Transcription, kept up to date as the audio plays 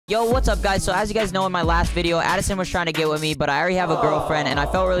Yo, what's up, guys? So as you guys know, in my last video, Addison was trying to get with me, but I already have a girlfriend, and I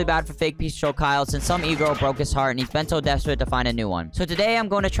felt really bad for fake piece of troll Kyle since some e-girl broke his heart, and he's been so desperate to find a new one. So today, I'm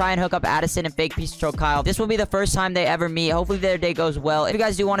going to try and hook up Addison and fake piece of troll Kyle. This will be the first time they ever meet. Hopefully, their day goes well. If you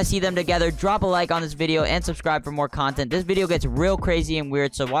guys do want to see them together, drop a like on this video and subscribe for more content. This video gets real crazy and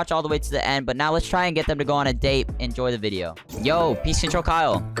weird, so watch all the way to the end. But now let's try and get them to go on a date. Enjoy the video. Yo, piece of troll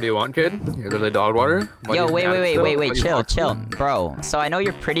Kyle. What do you want, kid? You're literally dog water? Yo, wait. Chill. Bro, so I know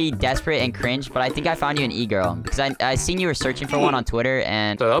you're pretty desperate and cringe, but I think I found you an e-girl. Because I seen you were searching for one on Twitter,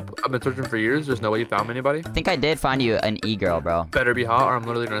 and... Shut up. I've been searching for years. There's no way you found me anybody. I think I did find you an e-girl, bro. Better be hot, or I'm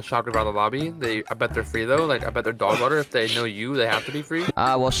literally gonna shock her out of the lobby. I bet they're free, though. Like, I bet they're dog water. If they know you, they have to be free.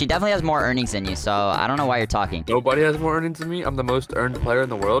 Well, she definitely has more earnings than you, so I don't know why you're talking. Nobody has more earnings than me. I'm the most earned player in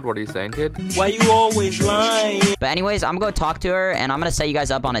the world. What are you saying, kid? Why you always lying? But anyways, I'm gonna go talk to her, and I'm gonna set you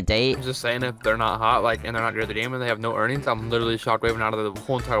guys up on a date. I'm just saying, if they're not hot, like, and they're not good at the game, and they have no earnings, I'm literally shockwaving out of the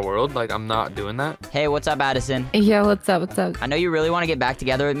whole entire world. Like, I'm not doing that. Hey, what's up, Addison? Yeah, what's up? I know you really want to get back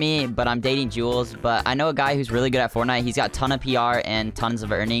together with me, but I'm dating Jules. But I know a guy who's really good at Fortnite. He's got a ton of PR and tons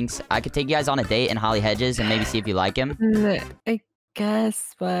of earnings. I could take you guys on a date in Holly Hedges and maybe see if you like him. I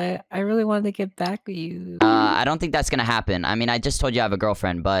guess, but I really wanted to get back with you. I don't think that's gonna happen. I mean, I just told you I have a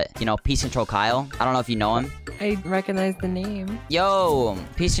girlfriend, but, you know, Peace Control Kyle. I don't know if you know him. I recognize the name. Yo,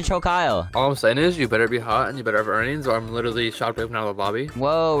 Peace Control Kyle. All I'm saying is, you better be hot, and you better have earnings, or I'm literally shockwaving out of the lobby.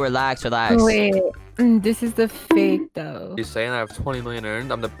 Whoa, relax. Wait, this is the fake, though. You're saying I have 20 million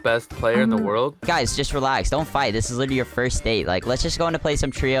earned? I'm the best player in the world? Guys, just relax. Don't fight. This is literally your first date. Like, let's just go in to play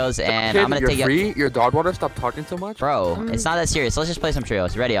some trios, and Kid, I'm gonna take you... You're free? You're dog water? Stop talking so much? Bro, it's not that serious. Let's just play some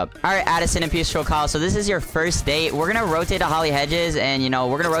trios. Ready up. All right, Addison and Peace Control Kyle. So this is your first date. We're gonna rotate to Holly Hedges, and, you know,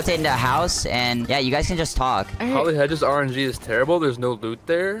 we're gonna rotate into a house, and, yeah, you guys can just talk. Holly Hedges RNG is terrible. There's no loot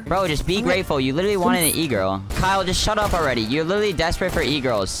there. Bro, just be grateful. You literally wanted an e-girl. Kyle, just shut up already. You're literally desperate for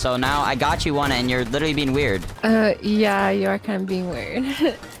e-girls. So now I got you one, and you're literally being weird. Yeah, you are kind of being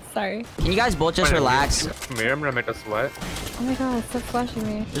weird. Sorry. Can you guys both just relax? Come here, I'm gonna make us sweat. Oh my god, stop flashing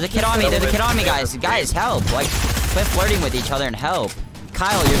me. There's a kid on me. There's a kid on me, guys. Guys, help. Like, quit flirting with each other and help.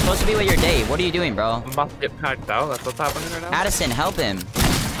 Kyle, you're supposed to be with your date. What are you doing, bro? I'm about to get packed out. That's what's happening right now. Addison, help him.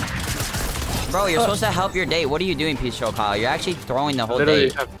 Bro, you're supposed to help your date. What are you doing, Peace Troll Kyle? You're actually throwing the whole literally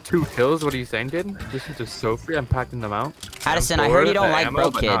date. Have 2 kills. What are you saying, kid? This is just so free. I'm packing them out. Addison, I heard you don't like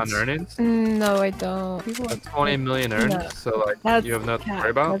broke kids. No, I don't. That's 20 million earned, so like you have nothing to worry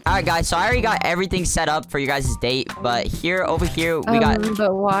about. All right, guys. So I already got everything set up for you guys' date, but over here we got.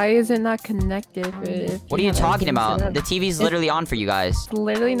 But why is it not connected? What are you talking about? The TV's literally on for you guys. It's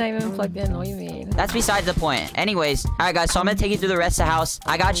literally not even plugged in. What do you mean? That's besides the point. Anyways, all right, guys. So I'm gonna take you through the rest of the house.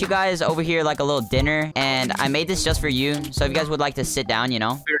 I got you guys over here like a little dinner, and I made this just for you. So if you guys would like to sit down, you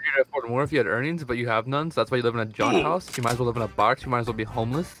know. You'd afford more if you had earnings, but you have none. So that's why you live in a junk house. You might as well live in a box. You might as well be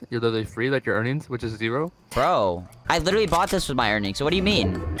homeless. You're literally free, like your earnings, which is 0. Bro, I literally bought this with my earnings. So what do you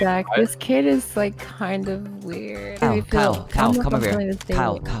mean? Jack, this kid is like kind of weird. Kyle, come over here.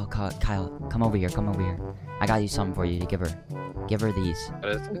 Kyle, come over here. I got you something for you to give her. Give her these. What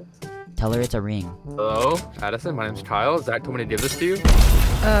is it? Tell her it's a ring. Hello, Addison. My name's Kyle. Zach told me to give this to you.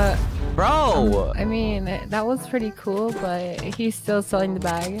 Bro! I mean, that was pretty cool, but he's still selling the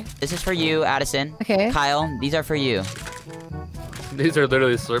bag. This is for you, Addison. Okay. Kyle, these are for you. These are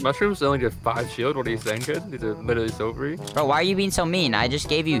literally slurp mushrooms. They only get 5 shield. What are you saying, kid? These are literally so free. Bro, why are you being so mean? I just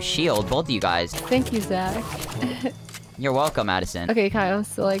gave you shield, both of you guys. Thank you, Zach. You're welcome, Addison. Okay, Kyle,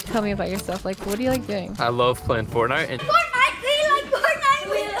 so like, tell me about yourself. Like, what do you like doing? I love playing Fortnite and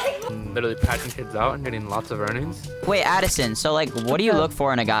literally patching kids out and getting lots of earnings. Wait, Addison, so like, what do you look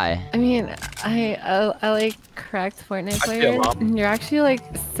for in a guy? I mean, I like cracked Fortnite players. You're actually like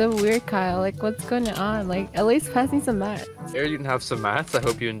so weird, Kyle. Like, what's going on? Like, at least pass me some mats. Here, you can have some mats. I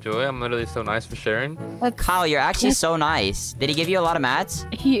hope you enjoy. I'm literally so nice for sharing. Kyle, you're actually so nice. Did he give you a lot of mats?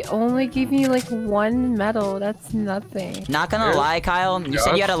 He only gave me like 1 medal. That's nothing. Not gonna lie, Kyle. You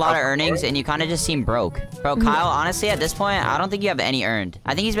said you had a lot of earnings and you kind of just seem broke. Bro, Kyle, honestly, at this point, I don't think you have any earned.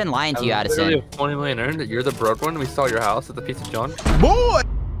 I think he's been lying to you, Addison. Literally 20 million earned. You're the broke one. We saw your house at the piece of junk. Boy!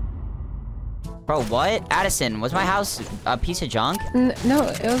 Bro, what? Addison, was my house a piece of junk? No,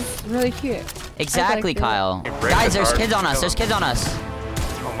 it was really cute. Exactly, Kyle. Guys, there's kids on us. There's kids on us.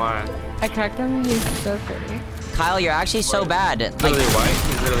 Oh my. I cracked him. He's so pretty. Kyle, you're actually so bad. Like, literally white.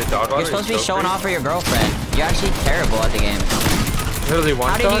 He's literally dog water. You're supposed to be showing off for your girlfriend. You're actually terrible at the game. Literally one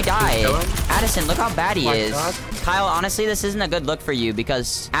How did he die? Just Addison, look how bad he is. God. Kyle, honestly, this isn't a good look for you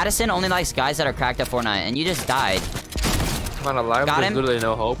because Addison only likes guys that are cracked at Fortnite, and you just died. I'm not alive. Got There's him? literally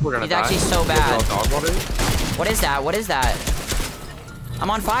no hope. We're gonna He's die. actually so bad. Dog water. What is that? What is that? I'm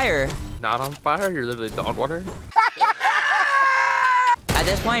on fire. Not on fire. You're literally dog water. At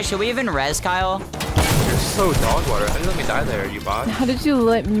this point, should we even res Kyle? You're so dog water. How did you let me die there, you bot? How did you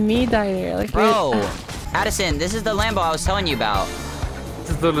let me die there? Like, Bro, Addison, this is the Lambo I was telling you about. This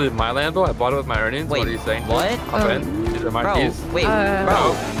is literally my Lambo. I bought it with my earnings. Wait, what are you saying? what? Hop in. These are my Bro, keys. wait,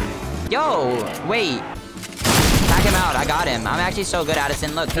 bro. Yo, wait. Pack him out. I got him. I'm actually so good,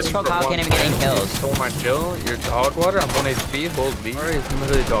 Addison. Look, this Kyle can't even get any kills. So much chill. You're dog water. I'm 1 HP. Hold B. He's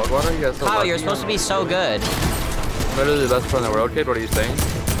literally dog water. You guys so Kyle, lucky. you're supposed to be so good. Literally the best player in the world, kid. What are you saying?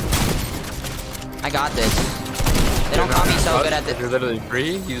 I got this. They don't call me so good at this. You're literally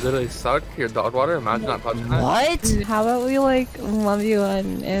free. You literally suck. You're dog water. Imagine not touching that. What? How about we like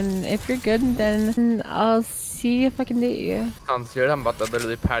 1v1, and if you're good, then I'll see if I can date you. Sounds good. I'm about to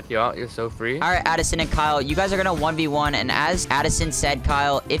literally pat you out. You're so free. All right, Addison and Kyle, you guys are gonna 1v1, and as Addison said,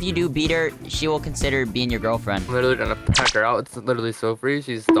 Kyle, if you do beat her, she will consider being your girlfriend. I'm literally gonna pack her out. It's literally so free.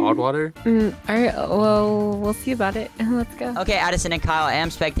 She's dog water. Alright, well, we'll see about it. Let's go. Okay, Addison and Kyle, I am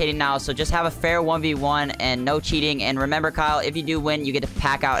spectating now, so just have a fair 1v1 and no cheating. And remember, Kyle, if you do win, you get to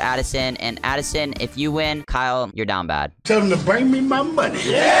pack out Addison. And Addison, if you win, Kyle, you're down bad. Tell them to bring me my money.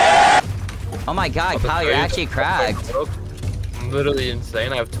 Yeah! Oh my god, Kyle, you're actually cracked. I'm literally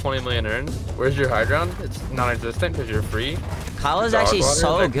insane. I have 20 million earned. Where's your high ground? It's non-existent because you're free. Kyle is actually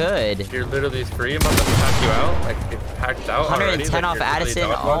so good. You're literally free. I'm about to pack you out. Like, you're packed out 110 already. off Addison.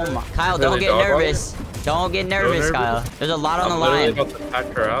 Oh my. Kyle, don't get nervous. Don't get nervous, Kyle. There's a lot on the line. I'm literally about to pack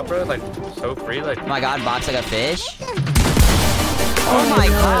her out, bro. Like, so free. Like, Oh my god, box like a fish. Oh my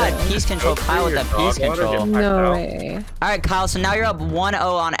god, peace control, Kyle with the peace control. No way. Alright, Kyle, so now you're up 1-0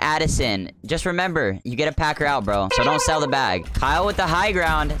 on Addison. Just remember, you get a packer out, bro. So don't sell the bag. Kyle with the high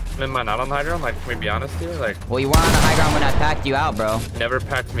ground. am I not on high ground? Like, can we be honest here? Like, Well, you weren't on the high ground when I packed you out, bro. never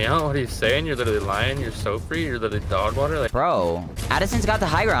packed me out. What are you saying? You're literally lying. You're so free. You're literally dog water. Like, Bro, Addison's got the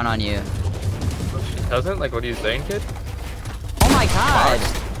high ground on you. she doesn't? Like, what are you saying, kid? Oh my god.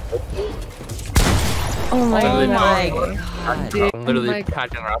 Oh my Oh my god. god. Dude, I'm literally oh my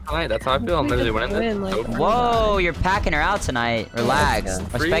packing her out tonight. That's how I feel. I'm literally winning this. Like, So free. Whoa, you're packing her out tonight. Relax. Yeah.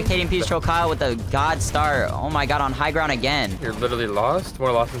 We're spectating Peace Troll Kyle with a god start. Oh my god, on high ground again. You're literally lost.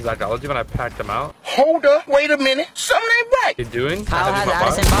 More lost than Zachology when I packed them out. Hold up, wait a minute. Something ain't right. What you doing? Kyle has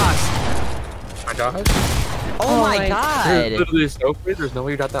Addison box. My gosh. Oh my my You're god. literally so free. There's no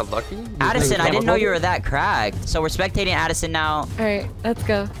way you got that lucky. You're Addison, I didn't know you were. were that cracked. So we're spectating Addison now. Alright, let's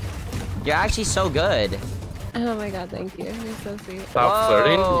go. You're actually so good. Oh my god, thank you. You're so sweet. Stop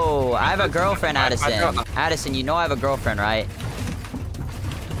flirting. Whoa, I have a girlfriend, I Addison. got- Addison, you know I have a girlfriend, right?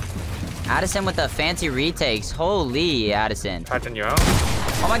 Addison with the fancy retakes. Holy, Addison. Packing you out.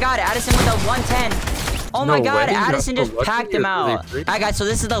 Oh my god, Addison with a 110. Oh my No god, way, you're Addison so just lucky. packed him You're really out. free. Alright guys, so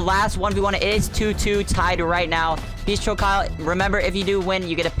this is the last 1v1. It is 2-2 tied right now. Peace Troll Kyle, remember if you do win,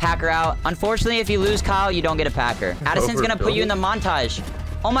 you get a packer out. Unfortunately, if you lose, Kyle, you don't get a packer. Addison's gonna put you in the montage.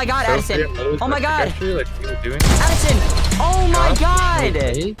 Oh my god, Addison. Oh my god. Like, what are you doing? Addison. Oh my god.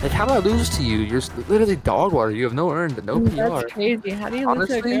 Like, how do I lose to you? You're literally dog water. You have no earned, no PR. That's crazy. How do you lose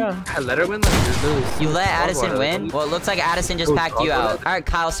to a Honestly, girl? I let her win. Like, you're literally You let dog Addison water. win? Well, it looks like Addison just Oh, packed you dog out. water. Alright,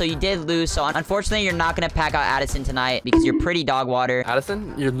 Kyle, so you did lose. So unfortunately, you're not gonna pack out Addison tonight because you're pretty dog water.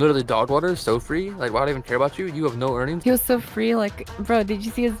 Addison, you're literally dog water, so free. Like, why do I even care about you? You have no earnings. He was so free, like, bro, did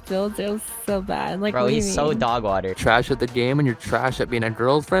you see his builds? It was so bad. Like, Bro, what do you he's so mean? dog water. Trash at the game and you're trash at being a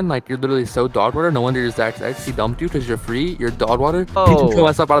girlfriend. Like, you're literally so dog water. No wonder your Zach's ex, he dumped you because you're free. You're dog water. Oh. You control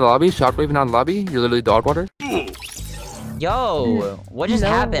myself out of the lobby. Shockwaving out of the lobby. You're literally dog water. Yo, what just No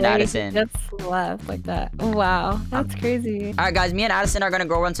happened, way, Addison? he just left like that. Wow, that's crazy. Alright guys, me and Addison are gonna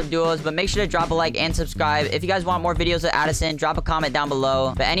go run some duos, but make sure to drop a like and subscribe. If you guys want more videos of Addison, drop a comment down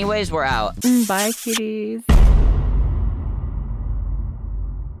below. But anyways, we're out. Bye, cuties.